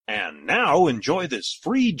And now enjoy this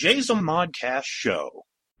free Jason Modcast show.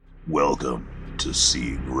 Welcome to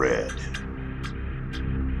Seeing Red.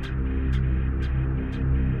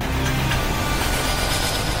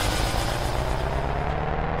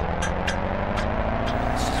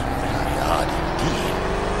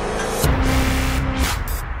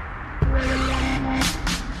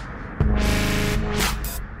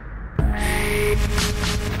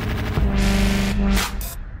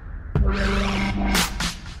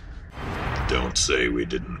 Don't say we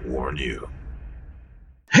didn't warn you.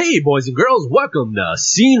 Hey, boys and girls, welcome to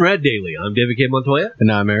Seeing Red Daily. I'm David K. Montoya.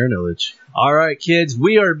 And I'm Aaron Illich. All right, kids,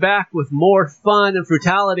 we are back with more fun and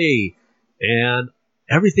frugality and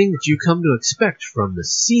everything that you come to expect from the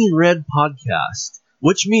Seeing Red podcast,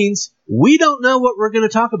 which means we don't know what we're going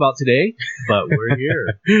to talk about today, but we're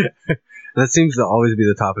here. That seems to always be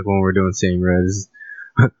the topic when we're doing Seeing Red is,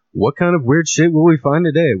 what kind of weird shit will we find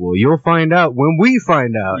today? Well, you'll find out when we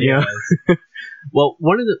find out. Yes. Well,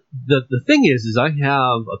 one of the thing is I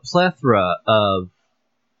have a plethora of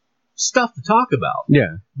stuff to talk about.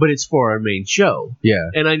 Yeah. But it's for our main show. Yeah.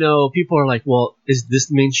 And I know people are like, well, is this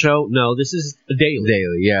the main show? No, this is a daily.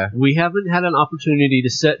 Daily, yeah. We haven't had an opportunity to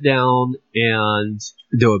sit down and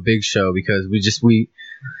do a big show because the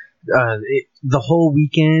whole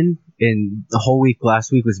weekend and the whole week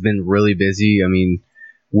last week has been really busy. I mean,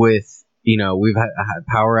 with, we've had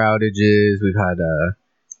power outages, we've had,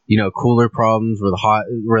 cooler problems where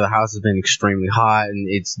the house has been extremely hot and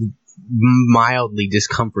it's mildly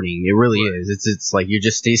discomforting. It really is. It's like you're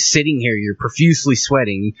just sitting here, you're profusely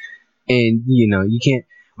sweating, and you can't.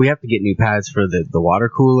 We have to get new pads for the water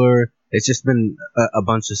cooler. It's just been a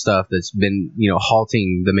bunch of stuff that's been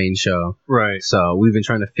halting the main show. Right. So we've been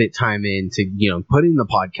trying to fit time in to put in the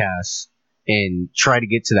podcast and try to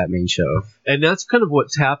get to that main show. And that's kind of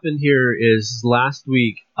what's happened here is last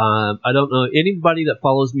week, I don't know, anybody that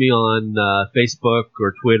follows me on Facebook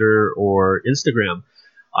or Twitter or Instagram,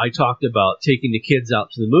 I talked about taking the kids out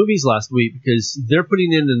to the movies last week because they're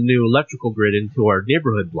putting in a new electrical grid into our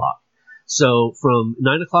neighborhood block. So from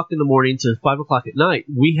 9 o'clock in the morning to 5 o'clock at night,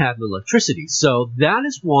 we had no electricity. So that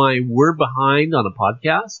is why we're behind on a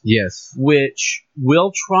podcast. Yes. Which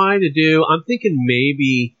we'll try to do. I'm thinking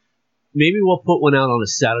maybe we'll put one out on a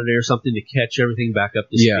Saturday or something to catch everything back up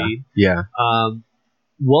to speed. Yeah.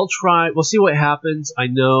 We'll try. We'll see what happens. I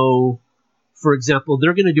know, for example,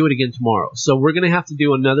 they're going to do it again tomorrow. So we're going to have to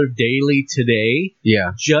do another daily today.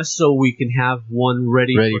 Yeah. Just so we can have one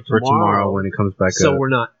ready for tomorrow when it comes back up. So we're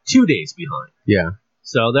not 2 days behind. Yeah.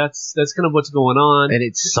 So that's kind of what's going on. And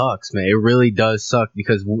it sucks, man. It really does suck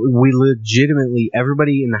because we legitimately,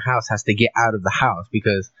 everybody in the house has to get out of the house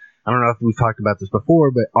because I don't know if we've talked about this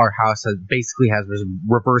before, but our house basically has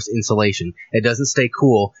reverse insulation. It doesn't stay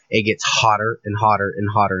cool. It gets hotter and hotter and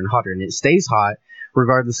hotter and hotter. And it stays hot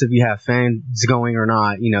regardless if you have fans going or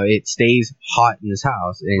not. It stays hot in this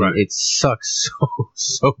house. And It sucks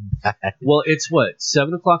so bad. Well, it's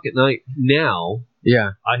 7 o'clock at night now.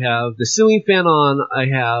 Yeah. I have the ceiling fan on. I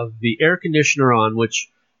have the air conditioner on,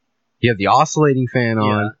 which... You have the oscillating fan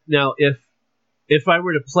on. Now, if I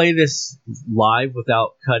were to play this live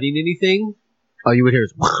without cutting anything... Oh, you would hear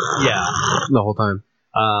it the whole time.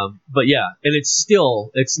 But yeah, and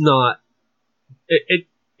it's not... It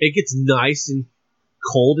gets nice and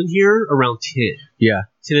cold in here around 10. Yeah.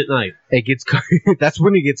 10 at night. That's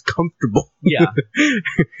when it gets comfortable. Yeah.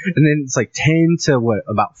 And then it's like 10 to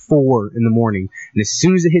about 4 in the morning. And as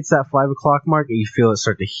soon as it hits that 5 o'clock mark, you feel it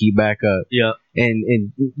start to heat back up. Yeah.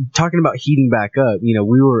 And talking about heating back up, we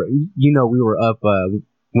were up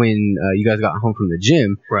when you guys got home from the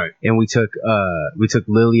gym. Right. And we took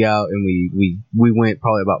Lily out and we went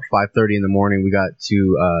probably about 5:30 in the morning. We got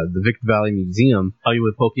to the Victor Valley Museum. Oh, you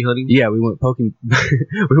went pokey hunting? Yeah, we went pokey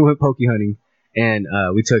hunting. And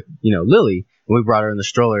we took, Lily, and we brought her in the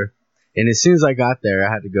stroller. And as soon as I got there,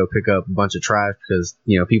 I had to go pick up a bunch of trash because,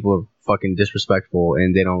 people are fucking disrespectful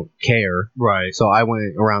and they don't care. Right. So I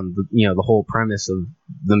went around, the whole premise of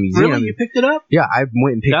the museum. Really? You picked it up? Yeah, I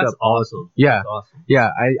went and picked up. That's awesome. Yeah. That's awesome. Yeah,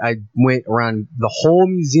 I went around the whole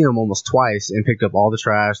museum almost twice and picked up all the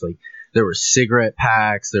trash. Like, there were cigarette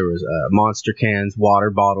packs, there was Monster cans,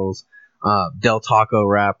 water bottles, Del Taco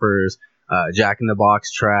wrappers, Jack in the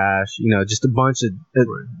Box trash, just a bunch of,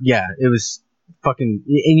 yeah, it was fucking,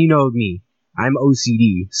 and me, I'm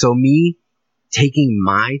OCD, so me taking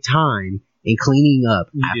my time and cleaning up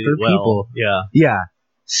after people, yeah,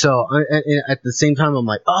 so at the same time, I'm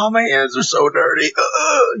like, oh, my hands are so dirty,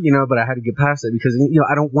 but I had to get past it because,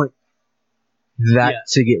 I don't want that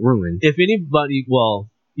to get ruined. If anybody, well,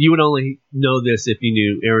 you would only know this if you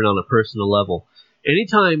knew Aaron on a personal level.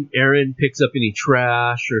 anytime Aaron picks up any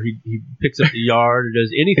trash or he picks up the yard or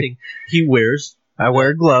does anything, he wears I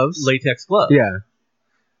wear gloves. latex gloves. Yeah.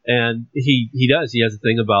 And he does. He has a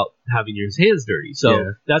thing about having his hands dirty. So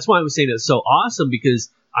Yeah. that's why I was saying it's so awesome, because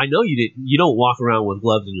I know you don't walk around with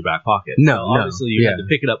gloves in your back pocket. No, So no. obviously you had to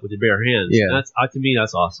pick it up with your bare hands. Yeah. That's to me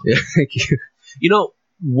that's awesome. Yeah, thank you. You know,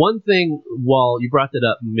 one thing while you brought that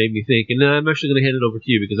up made me think, and then I'm actually going to hand it over to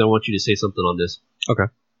you because I want you to say something on this. Okay.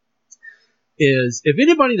 Is if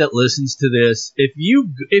anybody that listens to this, if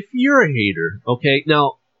you're a hater, okay,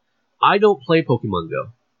 now I don't play Pokemon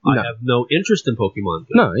Go. No. I have no interest in Pokemon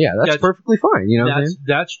Go. No, yeah, that's perfectly fine. You know what I'm saying?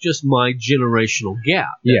 That's just my generational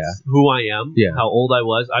gap. Yeah. That's who I am. Yeah. How old I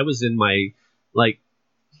was. I was in my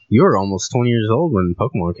You were almost 20 years old when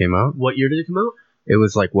Pokemon came out. what year did it come out? It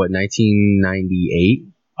was like, what, 1998?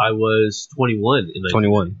 I was 21 in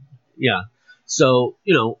 21. Yeah. So,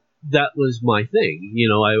 that was my thing.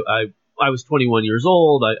 I was 21 years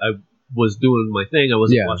old. I was doing my thing. I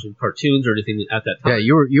wasn't watching cartoons or anything at that time. Yeah,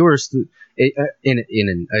 you were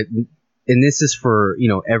and this is for,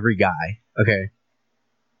 every guy, okay?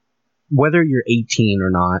 Whether you're 18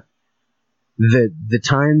 or not, the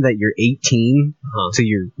time that you're 18 to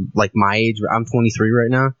you're like my age, I'm 23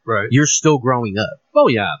 right now, right? You're still growing up. Oh,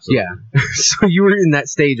 yeah, absolutely. Yeah. So you were in that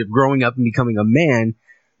stage of growing up and becoming a man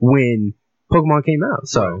when Pokemon came out.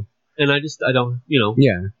 So, right. And I don't,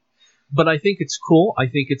 yeah. But I think it's cool. I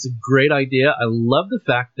think it's a great idea. I love the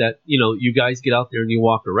fact that, you guys get out there and you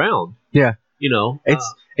walk around. Yeah.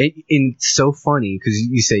 It's so funny because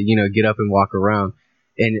you say, get up and walk around.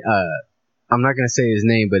 And I'm not going to say his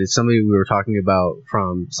name, but it's somebody we were talking about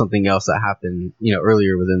from something else that happened,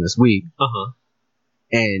 earlier within this week. Uh-huh.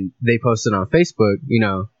 And they posted on Facebook,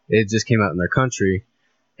 it just came out in their country.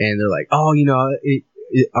 And they're like, oh,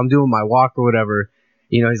 I'm doing my walk or whatever.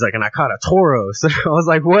 He's like, and I caught a Tauros. I was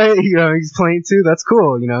like, what? He's playing too? That's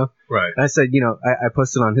cool, Right. And I said, I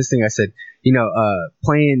posted on his thing. I said,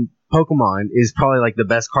 playing Pokemon is probably like the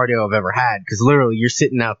best cardio I've ever had. Because literally you're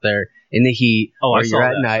sitting out there in the heat or you're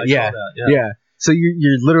at night. Yeah. So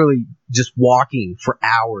you're literally just walking for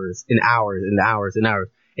hours and hours and hours and hours.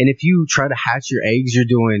 And if you try to hatch your eggs, you're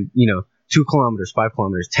doing, 2 kilometers, 5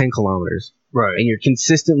 kilometers, 10 kilometers. Right. And you're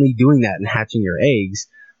consistently doing that and hatching your eggs.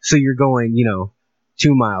 So you're going,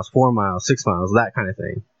 2 miles, 4 miles, 6 miles, that kind of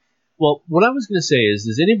thing. Well, what I was going to say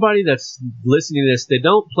is anybody that's listening to this, they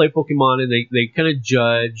don't play Pokemon and they kind of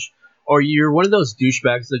judge, or you're one of those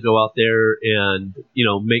douchebags that go out there and,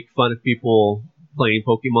 make fun of people playing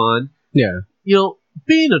Pokemon. Yeah.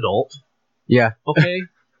 Be an adult. Yeah. Okay?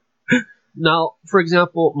 Now, for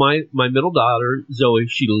example, my middle daughter, Zoe,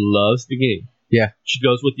 she loves the game. Yeah. She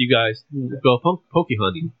goes with you guys, go poke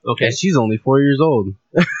hunting. Okay? And she's only 4 years old.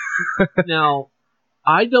 Now,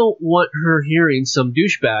 I don't want her hearing some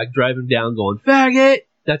douchebag driving down going, faggot!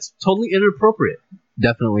 That's totally inappropriate.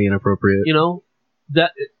 Definitely inappropriate.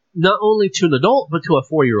 That not only to an adult, but to a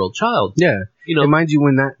 4-year-old child. Yeah. And mind you,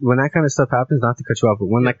 when that kind of stuff happens, not to cut you off, but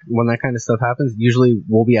when that kind of stuff happens, usually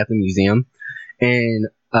we'll be at the museum and,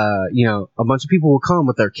 a bunch of people will come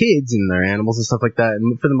with their kids and their animals and stuff like that.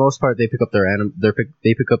 And for the most part, they pick up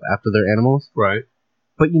they pick up after their animals. Right.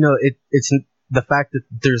 But, it's the fact that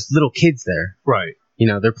there's little kids there. Right.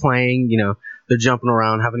 They're playing, they're jumping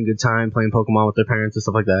around, having a good time, playing Pokemon with their parents and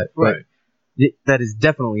stuff like that. Right. But that is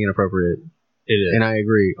definitely inappropriate. It is. And I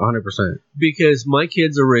agree 100%. Because my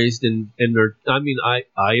kids are raised in nerd. I mean, I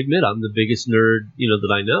admit I'm the biggest nerd,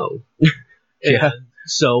 that I know. Yeah. And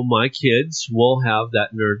so my kids will have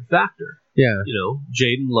that nerd factor. Yeah.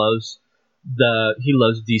 Jaden loves he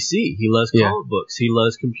loves DC. He loves comic books. He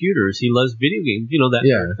loves computers. He loves video games. That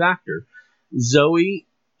nerd factor. Zoe,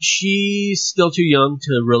 she's still too young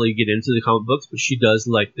to really get into the comic books, but she does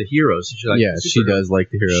like the heroes. She does like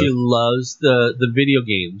the heroes. She loves the video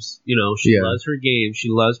games. She loves her games. She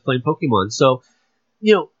loves playing Pokemon. So,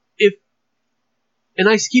 and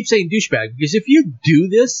I keep saying douchebag because if you do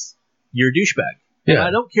this, you're a douchebag. And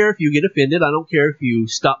I don't care if you get offended. I don't care if you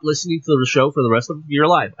stop listening to the show for the rest of your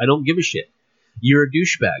life. I don't give a shit. You're a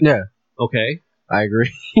douchebag. Yeah. Okay? I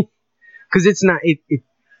agree. Because it's not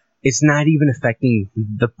even affecting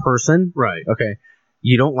the person. Right. Okay.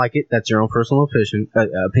 You don't like it. That's your own personal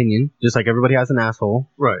opinion. Just like everybody has an asshole.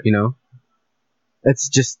 Right.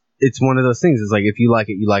 It's one of those things. It's like, if you like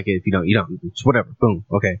it, you like it. If you don't, you don't. It's whatever. Boom.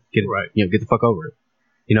 Okay. Get it. Right. Get the fuck over it.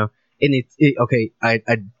 And okay. I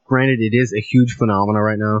granted, it is a huge phenomenon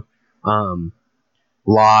right now.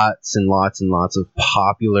 Lots and lots and lots of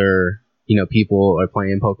popular, people are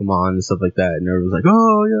playing Pokemon and stuff like that. And everyone's like,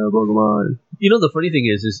 oh yeah, Pokemon. The funny thing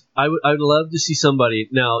is I would love to see somebody.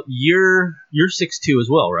 Now you're 6'2" as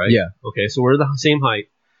well, right? Yeah. Okay, so we're the same height,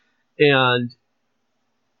 and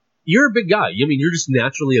you're a big guy. I mean, you're just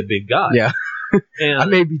naturally a big guy. Yeah. And I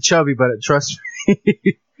may be chubby, but trust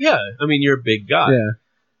me. yeah, I mean, you're a big guy. Yeah.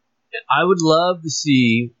 I would love to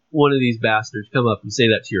see one of these bastards come up and say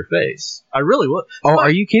that to your face. I really would. Oh, are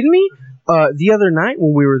you kidding me? The other night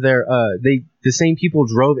when we were there, the same people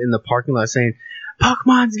drove in the parking lot saying,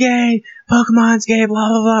 Pokemon's gay, blah,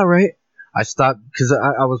 blah, blah, right? I stopped because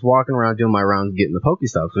I was walking around doing my rounds getting the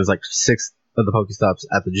Pokestops. There's like 6 of the Pokestops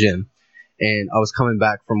at the gym. And I was coming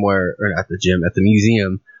back from at the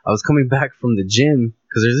museum. I was coming back from the gym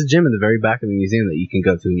because there's a gym in the very back of the museum that you can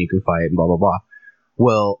go to and you can fight and blah, blah, blah.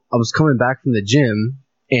 Well, I was coming back from the gym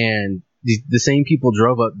and the same people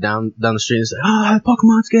drove up down the street and said,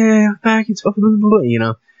 Pokemon's gay, faggots, blah, blah, blah, blah, you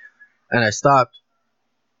know. And I stopped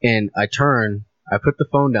and I turned, I put the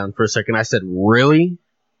phone down for a second. I said, really?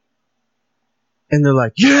 And they're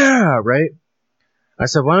like, yeah, right? I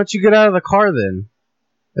said, why don't you get out of the car then?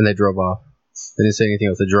 And they drove off. They didn't say anything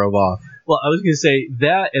else. They drove off. Well, I was going to say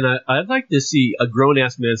that, and I'd like to see a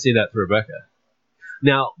grown-ass man say that to Rebecca.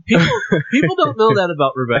 Now, people don't know that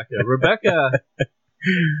about Rebecca.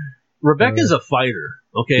 Rebecca's a fighter,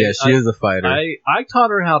 okay? Yeah, she is a fighter. I taught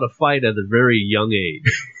her how to fight at a very young age.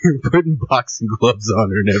 Putting boxing gloves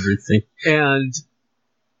on her and everything. And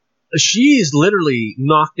she's literally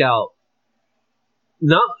knocked out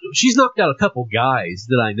she's knocked out a couple guys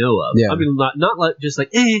that I know of. Yeah. I mean, not like just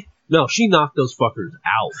like, no, she knocked those fuckers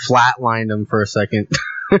out. Flatlined them for a second.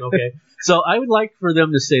 Okay. So I would like for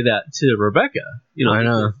them to say that to Rebecca. You know, I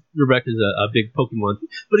know. Rebecca's a big Pokemon.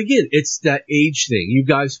 But again, it's that age thing. You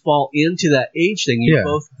guys fall into that age thing. You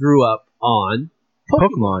both grew up on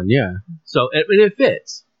Pokemon, yeah. So it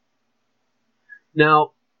fits.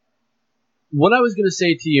 Now, what I was going to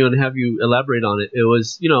say to you and have you elaborate on it, it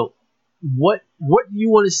was, you know, what do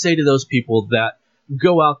you want to say to those people that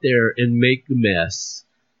go out there and make a mess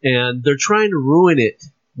and they're trying to ruin it,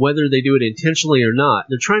 whether they do it intentionally or not?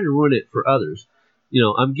 They're trying to ruin it for others. You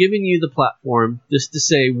know, I'm giving you the platform just to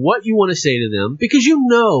say what you want to say to them, because you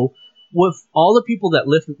know, with all the people that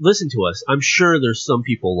listen to us, I'm sure there's some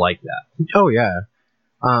people like that. Oh, yeah.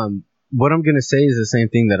 What I'm going to say is the same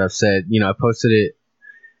thing that I've said. You know, I posted it.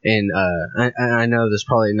 And I know there's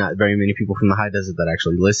probably not very many people from the high desert that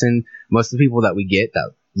actually listen. Most of the people that we get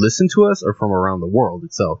that listen to us are from around the world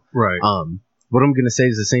itself. Right. What I'm going to say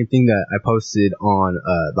is the same thing that I posted on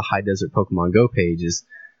the High Desert Pokemon Go page is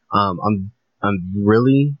I'm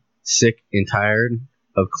really sick and tired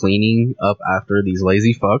of cleaning up after these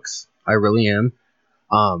lazy fucks. I really am.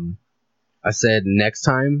 I said next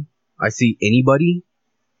time I see anybody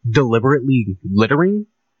deliberately littering,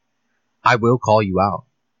 I will call you out.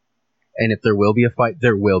 And if there will be a fight,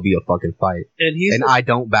 there will be a fucking fight. And I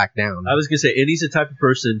don't back down. I was going to say, and he's the type of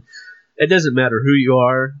person, it doesn't matter who you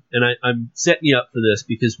are, and I'm setting you up for this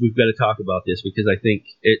because we've got to talk about this, because I think,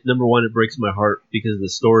 number one, it breaks my heart because of the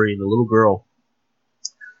story and the little girl.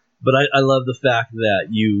 But I love the fact that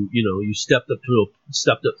you stepped up to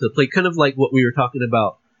the plate, kind of like what we were talking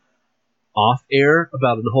about off air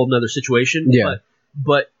about a whole nother situation. Yeah.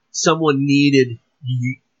 But someone needed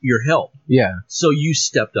your help. Yeah. So you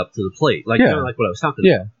stepped up to the plate, kind of like what I was talking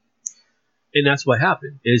about. Yeah. And that's what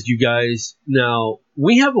happened. Is you guys, now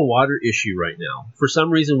we have a water issue right now. For some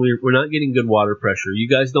reason, we're not getting good water pressure. You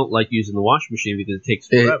guys don't like using the washing machine because it takes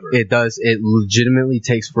forever. It does. It legitimately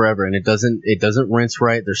takes forever, and it doesn't rinse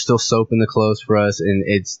right. There's still soap in the clothes for us, and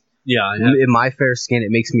it's in my fair skin. It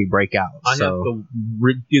makes me break out. I have to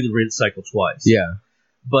do the rinse cycle twice. Yeah.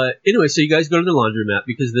 But anyway, so you guys go to the laundromat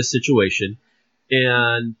because of this situation.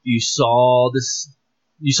 And you saw the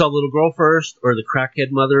little girl first, or the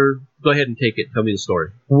crackhead mother? Go ahead and take it. Tell me the story.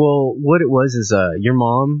 Well, what it was is, your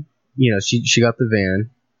mom, you know, she got the van,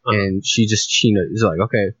 and she was like,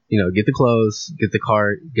 okay, you know, get the clothes, get the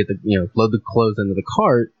cart, load the clothes into the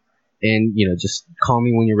cart, and, you know, just call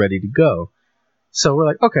me when you're ready to go. So we're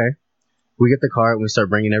like, okay. We get the cart and we start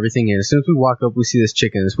bringing everything in. As soon as we walk up, we see this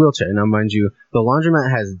chick in this wheelchair. Now, mind you, the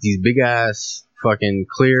laundromat has these big ass fucking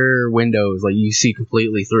clear windows, like you see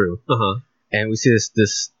completely through. And we see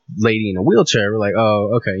this lady in a wheelchair. We're like,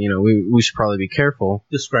 oh, okay, you know, we should probably be careful.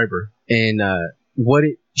 Describe her. And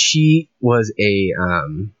she was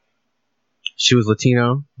she was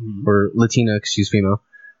Latino, or Latina because she's female.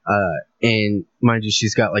 And mind you,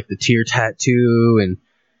 she's got like the tear tattoo, and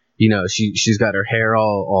you know, she's got her hair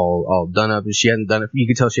all done up, and she hasn't done it. You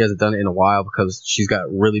can tell she hasn't done it in a while because she's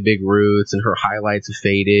got really big roots, and her highlights have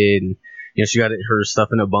faded, and you know, she got her stuff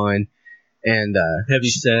in a bun, and heavy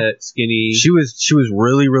set, skinny. She was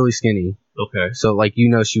really, really skinny. Okay. So like, you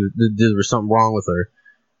know, there was something wrong with her,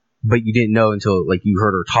 but you didn't know until like you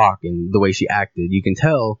heard her talk and the way she acted. You can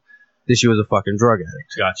tell that she was a fucking drug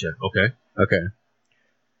addict. Gotcha. Okay. Okay.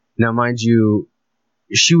 Now, mind you,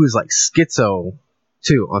 she was like schizo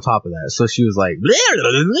too on top of that. So she was like,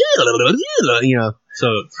 you know. So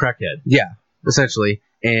crackhead. Yeah, essentially.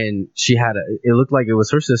 And she had it looked like it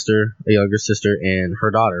was her sister, a younger sister, and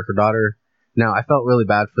her daughter. Her daughter. Now, I felt really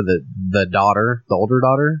bad for the daughter, the older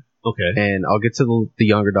daughter. Okay. And I'll get to the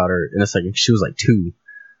younger daughter in a second. She was like 2.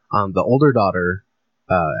 The older daughter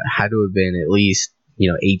had to have been at least,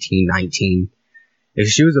 18, 19. If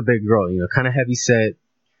she was a big girl, kind of heavy set,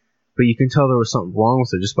 but you can tell there was something wrong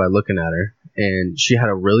with her just by looking at her. And she had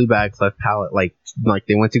a really bad cleft palate. Like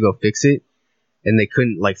they went to go fix it, and they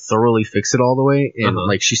couldn't thoroughly fix it all the way.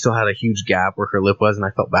 And she still had a huge gap where her lip was, and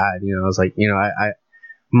I felt bad. I was like,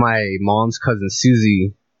 my mom's cousin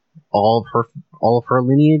Susie, all of her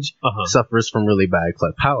lineage suffers from really bad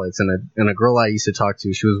cleft palates. And a girl I used to talk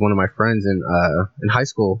to, she was one of my friends in high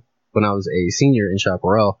school when I was a senior in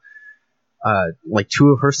Chaparral.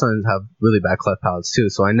 2 of her sons have really bad cleft palates too.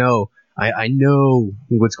 So I know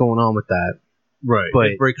what's going on with that. Right. But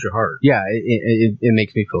it breaks your heart. Yeah, it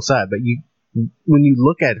makes me feel sad. But when you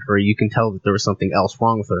look at her, you can tell that there was something else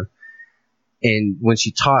wrong with her. And when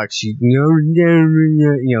she talks, she,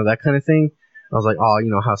 that kind of thing. I was like,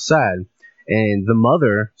 oh, how sad. And the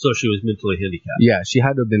mother. So she was mentally handicapped. Yeah, she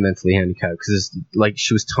had to have been mentally handicapped because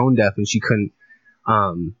she was tone deaf and she couldn't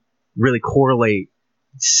really correlate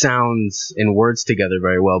sounds and words together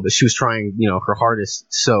very well. But she was trying, her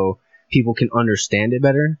hardest so people can understand it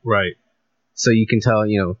better. Right. So you can tell,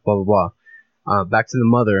 blah, blah, blah. Back to the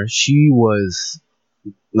mother. She was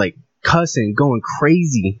cussing, going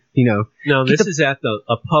crazy, Now this is at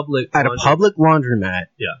a public laundromat.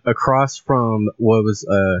 Yeah. Across from what was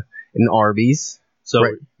an Arby's. So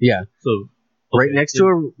right, yeah. So okay.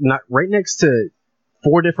 right next to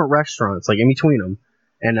 4 different restaurants, in between them,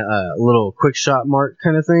 and a little quick shop mart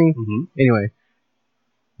kind of thing. Mm-hmm. Anyway,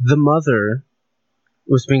 the mother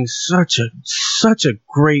was being such a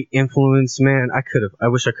great influence, man. I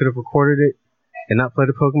wish I could have recorded it and not played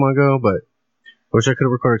a Pokemon Go, but I wish I could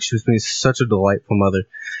have recorded. She was being such a delightful mother.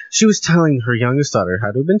 She was telling her youngest daughter,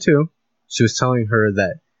 had to have been 2, she was telling her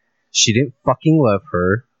that she didn't fucking love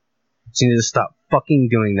her. She needed to stop fucking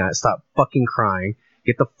doing that. Stop fucking crying.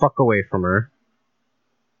 Get the fuck away from her.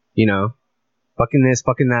 Fucking this,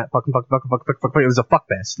 fucking that, fucking. It was a fuck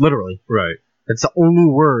fest, literally. Right. That's the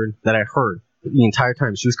only word that I heard the entire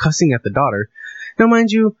time. She was cussing at the daughter. Now,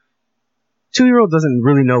 mind you, 2-year-old doesn't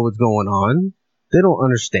really know what's going on. They don't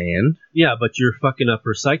understand. Yeah, but you're fucking up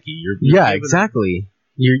her psyche. You're yeah, exactly.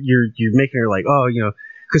 You're making her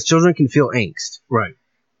because children can feel angst. Right.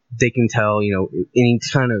 They can tell, any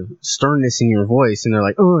kind of sternness in your voice, and they're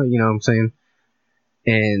like, oh, what I'm saying?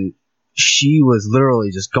 And she was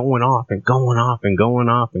literally just going off and going off and going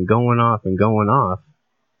off and going off and going off.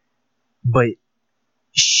 But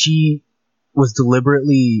she was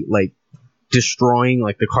deliberately, destroying,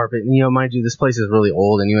 the carpet. And, mind you, this place is really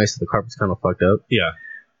old anyway, so the carpet's kind of fucked up. Yeah.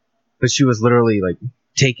 But she was literally,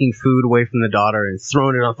 taking food away from the daughter and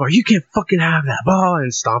throwing it on the floor. You can't fucking have that, blah,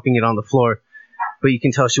 and stomping it on the floor. But you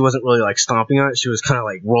can tell she wasn't really, stomping on it. She was kind of,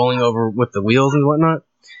 rolling over with the wheels and whatnot.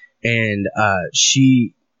 And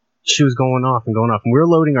she was going off and going off. And we were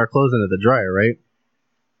loading our clothes into the dryer, right?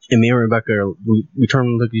 And me and Rebecca, we turned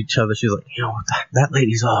and looked at each other. She was like, that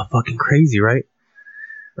lady's all fucking crazy, right?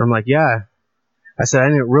 And I'm like, yeah. I said, I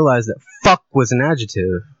didn't realize that fuck was an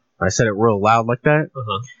adjective. I said it real loud like that.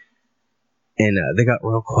 Uh-huh. And they got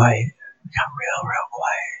real quiet. They got real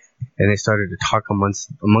quiet. And they started to talk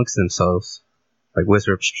amongst themselves.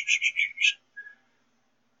 Whisper.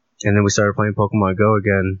 And then we started playing Pokemon Go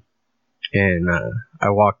again. And I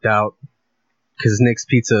walked out because Nick's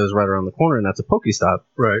Pizza is right around the corner, and that's a Pokestop.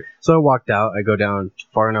 Right. So I walked out. I go down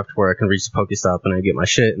far enough to where I can reach the Pokestop, and I get my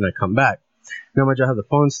shit, and I come back. Now, mind you, I have the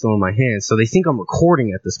phone still in my hand, so they think I'm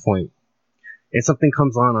recording at this point. And something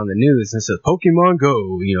comes on the news, and it says, Pokemon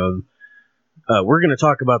Go, we're going to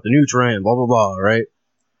talk about the new trend, blah, blah, blah, right?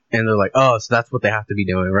 And they're like, oh, so that's what they have to be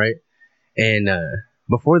doing, right? And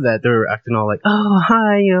before that, they were acting all like, oh,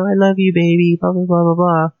 hi, I love you, baby, blah, blah, blah, blah,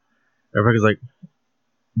 blah. Everybody's like,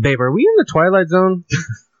 babe, are we in the Twilight Zone?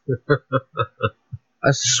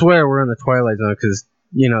 I swear we're in the Twilight Zone because,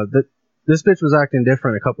 this bitch was acting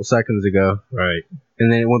different a couple seconds ago. Right.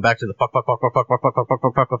 And then it went back to the fuck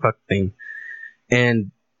thing.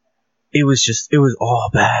 And it was all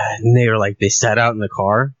bad. And they sat out in the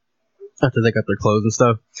car after they got their clothes and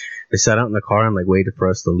stuff. They sat out in the car and waited for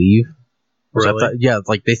us to leave. Really?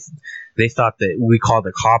 They thought that we called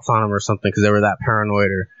the cops on them or something because they were that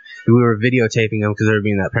paranoid, or we were videotaping them because they were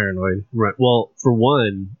being that paranoid. Right. Well, for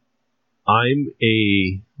one, I'm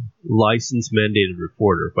a licensed mandated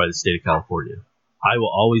reporter by the state of California. I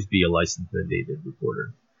will always be a licensed mandated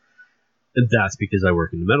reporter. And that's because I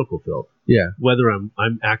work in the medical field. Yeah. Whether I'm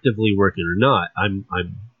actively working or not, I'm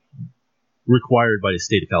required by the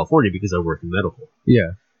state of California because I work in medical.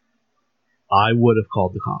 Yeah. I would have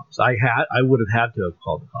called the cops. I would have had to have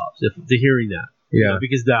called the cops if to hearing that. Yeah.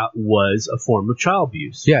 Because that was a form of child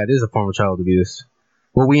abuse. Yeah, it is a form of child abuse.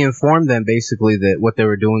 Well, we informed them basically that what they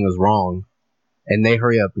were doing was wrong, and they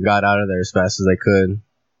hurry up and got out of there as fast as they could.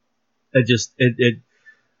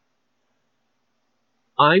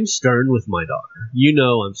 I'm stern with my daughter. You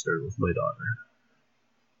know I'm stern with my daughter.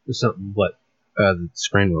 There's something, what? The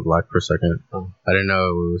screen went black for a second. Oh. I didn't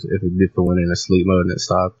know if it went in a sleep mode and it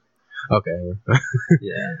stopped. Okay.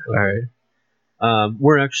 Yeah. Okay. All right.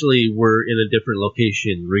 We're in a different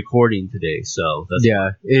location recording today, so that's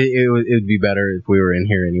Yeah, it would be better if we were in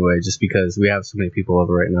here anyway, just because we have so many people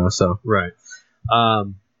over right now. So right.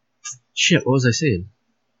 Shit, what was I saying?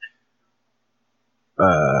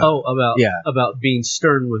 About being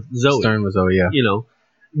stern with Zoe. Stern with Zoe, yeah. You know,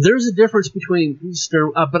 there's a difference between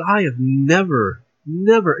stern, but I have never.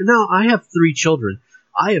 Now I have 3 children.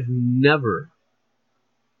 I have never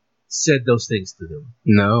said those things to them.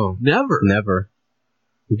 No, Never.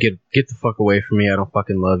 Get the fuck away from me. I don't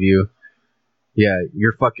fucking love you. Yeah,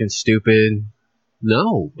 you're fucking stupid.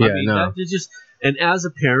 No. Yeah, I mean, no. that is just, and as a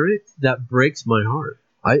parent, that breaks my heart.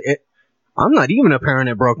 I'm not even a parent.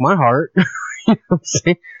 It broke my heart. You know what I'm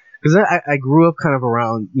saying? Because I grew up kind of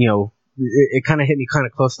around, you know, it kind of hit me kind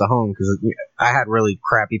of close to home because I had really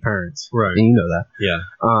crappy parents. Right. And you know that. Yeah.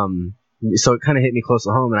 So it kind of hit me close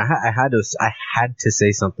to home, and I had to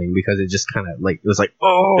say something because it just kind of like it was like,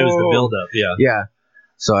 oh, it was the build up. Yeah. Yeah.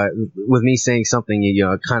 So with me saying something, you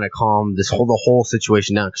know, it kind of calmed the whole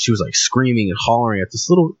situation down because she was like screaming and hollering at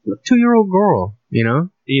this little 2-year-old girl. You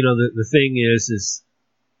know. You know, the thing is,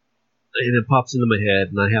 and it pops into my head,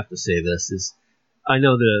 and I have to say this is, I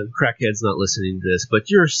know the crackhead's not listening to this,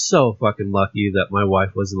 but you're so fucking lucky that my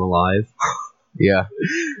wife wasn't alive. Yeah.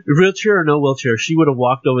 Wheelchair or no wheelchair, she would have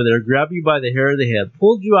walked over there, grabbed you by the hair of the head,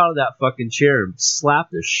 pulled you out of that fucking chair, and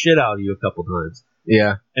slapped the shit out of you a couple times.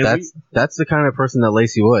 Yeah, and that's the kind of person that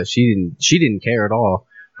Lacey was. She didn't care at all.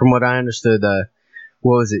 From what I understood,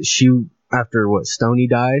 what was it? After Stoney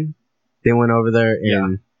died, they went over there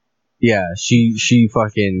and she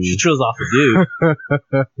fucking chose off a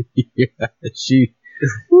dude. Yeah,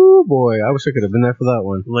 oh boy, I wish I could have been there for that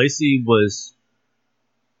one. Lacey was.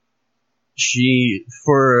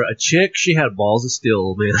 For a chick, she had balls of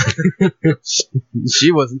steel, man.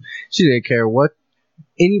 She didn't care what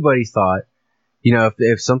anybody thought. You know,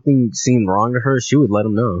 if something seemed wrong to her, she would let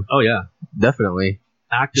them know. Oh yeah, definitely.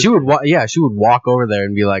 Actively. She would walk over there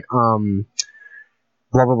and be like, blah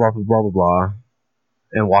blah blah blah blah blah blah,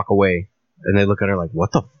 and walk away. And they look at her like,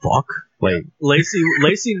 what the fuck? Like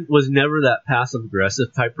Lacey was never that passive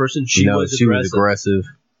aggressive type person. She was aggressive.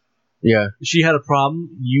 Yeah. She had a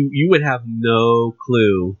problem, you would have no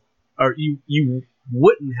clue, or you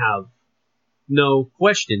wouldn't have no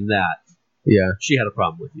question that she had a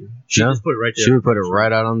problem with you. She just put it right there. She would put it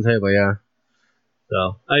right out on the table, yeah.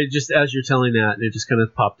 So, I just, as you're telling that, it just kind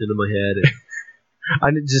of popped into my head.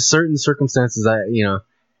 And just certain circumstances,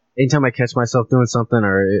 anytime I catch myself doing something,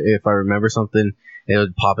 or if I remember something, it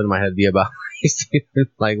would pop into my head be about Lacey.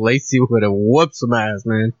 Like, Lacey would have whooped some ass,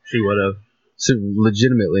 man. She would have. So,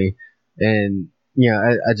 legitimately. And,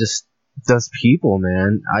 I just, those people,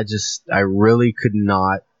 man, I really could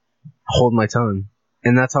not hold my tongue.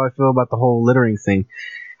 And that's how I feel about the whole littering thing.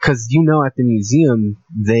 Because, at the museum,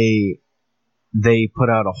 they put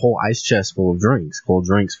out a whole ice chest full of drinks, cold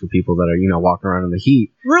drinks for people that are, walking around in the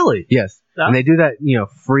heat. Really? Yes. And they do that,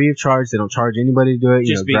 free of charge. They don't charge anybody to do it.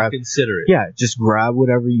 Just being considerate. Yeah, just grab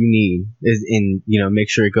whatever you need and make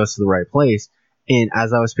sure it goes to the right place. And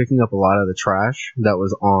as I was picking up a lot of the trash that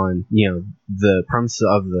was on, the premises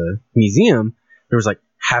of the museum, there was like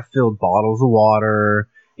half-filled bottles of water,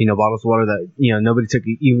 bottles of water that, nobody took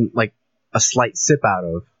even like a slight sip out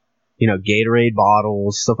of, Gatorade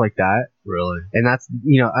bottles, stuff like that. Really? And that's,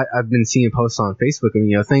 I've been seeing posts on Facebook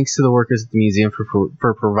and, thanks to the workers at the museum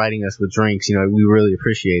for providing us with drinks. We really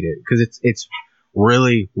appreciate it because it's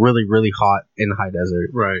really, really, really hot in the high desert.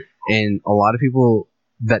 Right. And a lot of people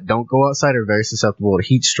that don't go outside are very susceptible to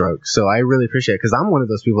heat stroke. So I really appreciate it because I'm one of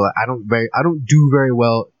those people that I don't do very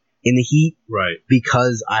well in the heat. Right.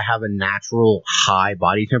 Because I have a natural high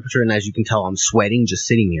body temperature, and as you can tell, I'm sweating just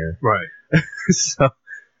sitting here. Right. So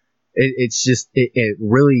it's just it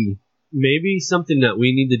really maybe something that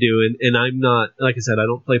we need to do, and I'm not, like I said, I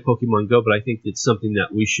don't play Pokemon Go, but I think it's something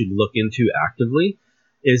that we should look into actively,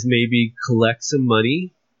 is maybe collect some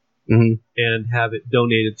money. Mm-hmm. And have it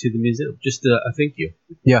donated to the museum. Just a thank you.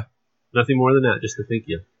 Yeah. Nothing more than that. Just a thank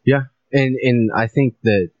you. Yeah. And I think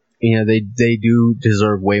that they do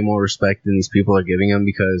deserve way more respect than these people are giving them,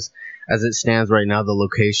 because as it stands right now, the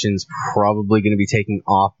location's probably going to be taken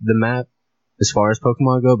off the map as far as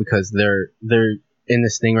Pokemon go, because they're in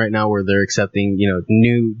this thing right now where they're accepting,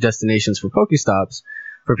 new destinations for Pokestops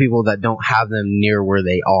for people that don't have them near where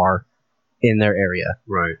they are in their area.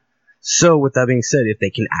 Right. So with that being said, if they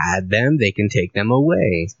can add them, they can take them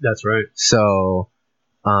away. That's right. So,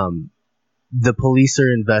 the police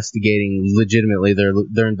are investigating legitimately.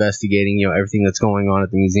 They're investigating, everything that's going on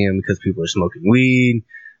at the museum, because people are smoking weed.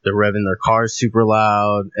 They're revving their cars super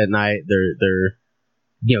loud at night. They're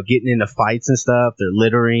getting into fights and stuff. They're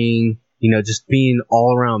littering, just being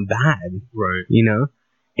all around bad. Right.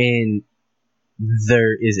 And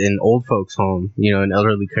there is an old folks home, an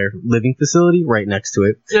elderly care living facility right next to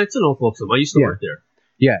it. Yeah, it's an old folks home. I used to work there.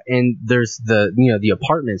 Yeah, and there's the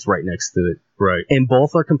apartments right next to it. Right. And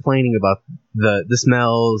both are complaining about the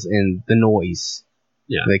smells and the noise.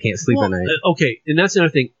 Yeah. They can't sleep at night. Okay, and that's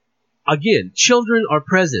another thing. Again, children are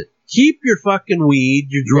present. Keep your fucking weed,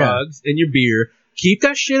 your drugs, and your beer. Keep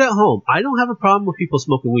that shit at home. I don't have a problem with people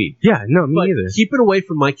smoking weed. Yeah, no, me neither. Keep it away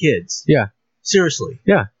from my kids. Yeah. Seriously.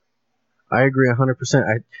 Yeah. I agree 100%.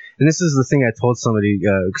 And this is the thing I told somebody,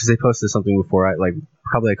 because they posted something before,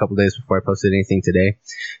 probably a couple days before I posted anything today.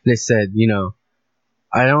 They said,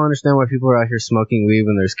 I don't understand why people are out here smoking weed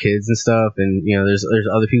when there's kids and stuff, and there's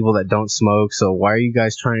other people that don't smoke. So why are you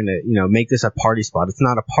guys trying to make this a party spot? It's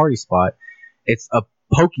not a party spot. It's a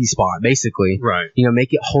pokey spot, basically. Right.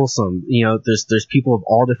 Make it wholesome. There's people of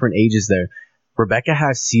all different ages there. Rebecca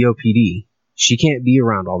has COPD. She can't be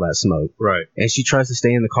around all that smoke. Right. And she tries to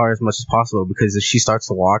stay in the car as much as possible, because if she starts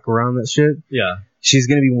to walk around that shit, she's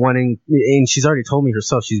going to be wanting, and she's already told me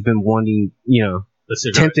herself, she's been wanting,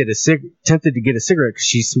 tempted to get a cigarette because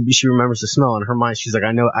she remembers the smell. In her mind, she's like,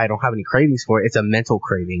 I know I don't have any cravings for it. It's a mental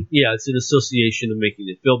craving. Yeah, it's an association of making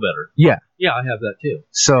it feel better. Yeah. Yeah, I have that too.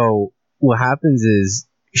 So what happens is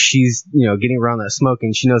she's, getting around that smoke,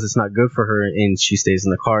 and she knows it's not good for her, and she stays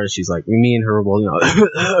in the car. She's like, me and her will,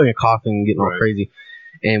 coughing and getting all crazy,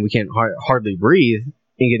 and we can't hardly breathe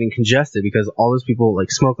and getting congested, because all those people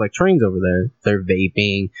smoke like trains over there. They're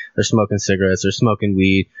vaping, they're smoking cigarettes, they're smoking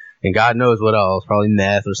weed, and God knows what else, probably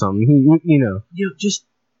meth or something. Just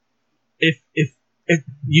if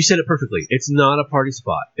you said it perfectly. It's not a party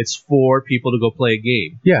spot. It's for people to go play a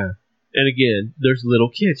game. Yeah. And again, there's little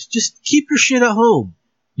kids. Just keep your shit at home.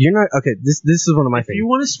 You're not okay. This is one of my things. If you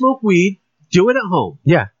want to smoke weed, do it at home.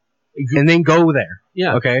 Yeah. And then go there.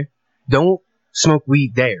 Yeah. Okay. Don't smoke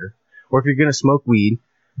weed there. Or if you're gonna smoke weed,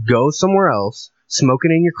 go somewhere else, smoke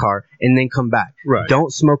it in your car, and then come back. Right.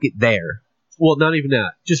 Don't smoke it there. Well, not even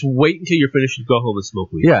that. Just wait until you're finished and go home and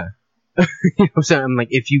smoke weed. Yeah. You know what I'm saying? I'm like,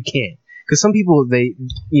 if you can, because some people they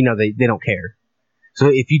don't care. So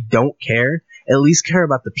if you don't care, at least care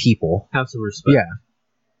about the people. Have some respect. Yeah.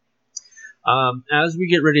 As we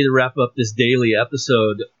get ready to wrap up this daily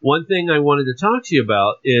episode, one thing I wanted to talk to you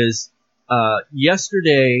about is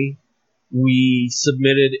yesterday we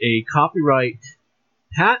submitted a copyright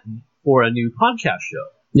patent for a new podcast show.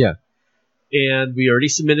 Yeah. And we already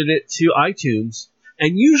submitted it to iTunes.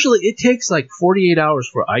 And usually it takes 48 hours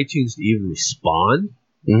for iTunes to even respond.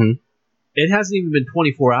 Mm-hmm. It hasn't even been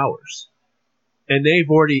 24 hours. And they've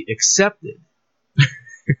already accepted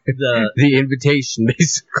the invitation,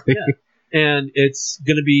 basically. Yeah. And it's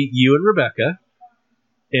going to be you and Rebecca.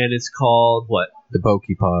 And it's called what? The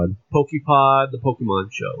Pokepod. Pokepod, the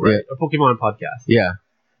Pokemon show, right? Yeah. Or Pokemon podcast. Yeah.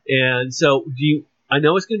 And so I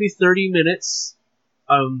know it's going to be 30 minutes.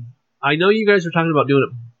 I know you guys are talking about doing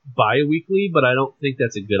it bi-weekly, but I don't think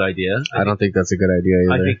that's a good idea. I don't think that's a good idea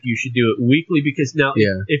either. I think you should do it weekly, because now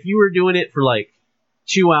if you were doing it for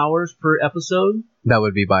 2 hours per episode, that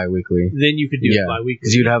would be bi-weekly. Then you could do it bi-weekly.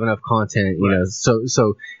 Because you'd have enough content, you know.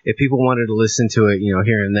 So if people wanted to listen to it,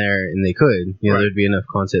 here and there, and they could, there'd be enough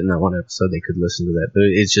content in that one episode they could listen to that. But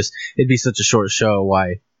it'd be such a short show.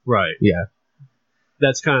 Why? Right. Yeah.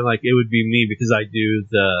 That's kind of like it would be me, because I do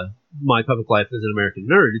the My Public Life as an American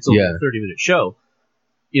Nerd. It's only a 30-minute show.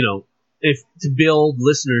 If to build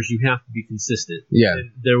listeners, you have to be consistent. Yeah.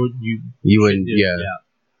 And you wouldn't. Yeah.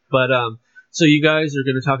 But so you guys are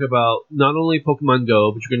going to talk about not only Pokemon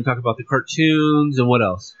Go, but you're going to talk about the cartoons and what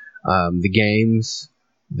else? The games,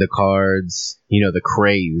 the cards, the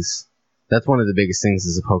craze. That's one of the biggest things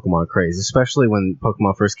is the Pokemon craze, especially when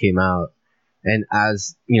Pokemon first came out. And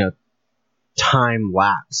as, time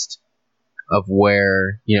lapsed of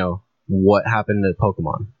where, what happened to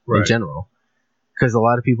Pokemon in general. Because a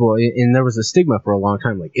lot of people, and there was a stigma for a long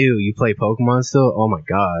time, like, ew, you play Pokemon still? Oh my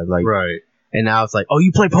God. Right. And now it's like, oh,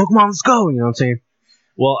 you play Pokemon? Let's go. You know what I'm saying?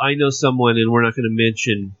 Well, I know someone, and we're not going to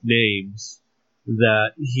mention names,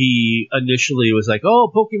 that he initially was like,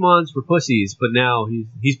 "Oh, Pokemon's for pussies," but now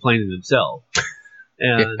he's playing it himself.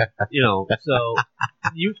 And so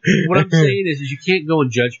what I'm saying is you can't go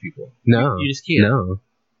and judge people. No, you just can't. No,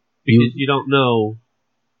 because you don't know.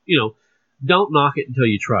 Don't knock it until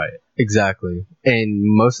you try it. Exactly. And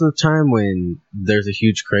most of the time when there's a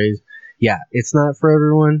huge craze, yeah, it's not for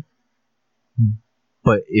everyone.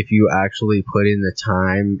 But if you actually put in the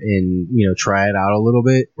time and, try it out a little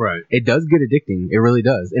bit, right, it does get addicting. It really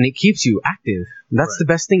does. And it keeps you active. That's the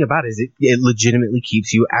best thing about it, is it legitimately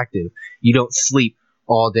keeps you active. You don't sleep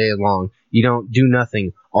all day long. You don't do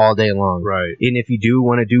nothing all day long. Right. And if you do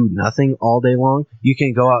want to do nothing all day long, you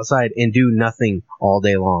can go outside and do nothing all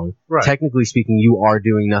day long. Right. Technically speaking, you are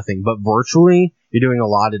doing nothing. But virtually, you're doing a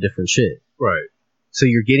lot of different shit. Right. So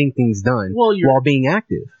you're getting things done while being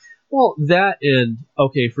active. Well, that and,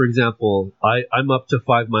 okay, for example, I'm up to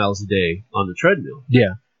 5 miles a day on the treadmill.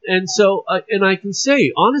 Yeah. And so, and I can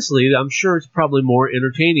say, honestly, I'm sure it's probably more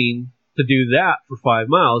entertaining to do that for 5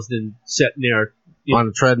 miles than sitting there on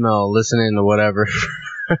a treadmill listening to whatever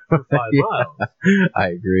for 5 miles. I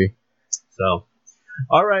agree. So,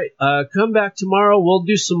 all right, come back tomorrow. We'll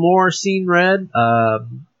do some more Seeing Red.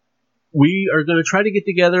 We are going to try to get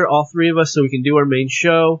together, all three of us, so we can do our main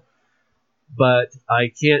show. But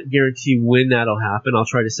I can't guarantee when that'll happen. I'll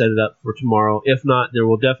try to set it up for tomorrow. If not, there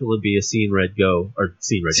will definitely be a Seeing Red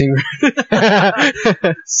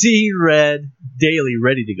Seeing Red Daily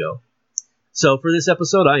ready to go. So for this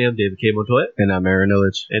episode, I am David K. Montoya. And I'm Aaron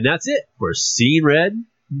Illich. And that's it for Seeing Red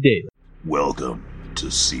Daily. Welcome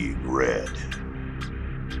to Seeing Red.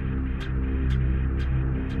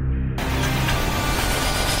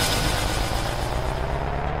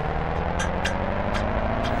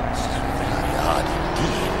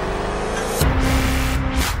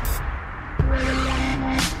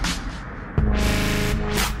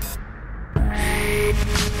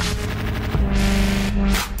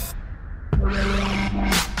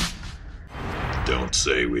 Don't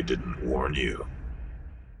say we didn't warn you.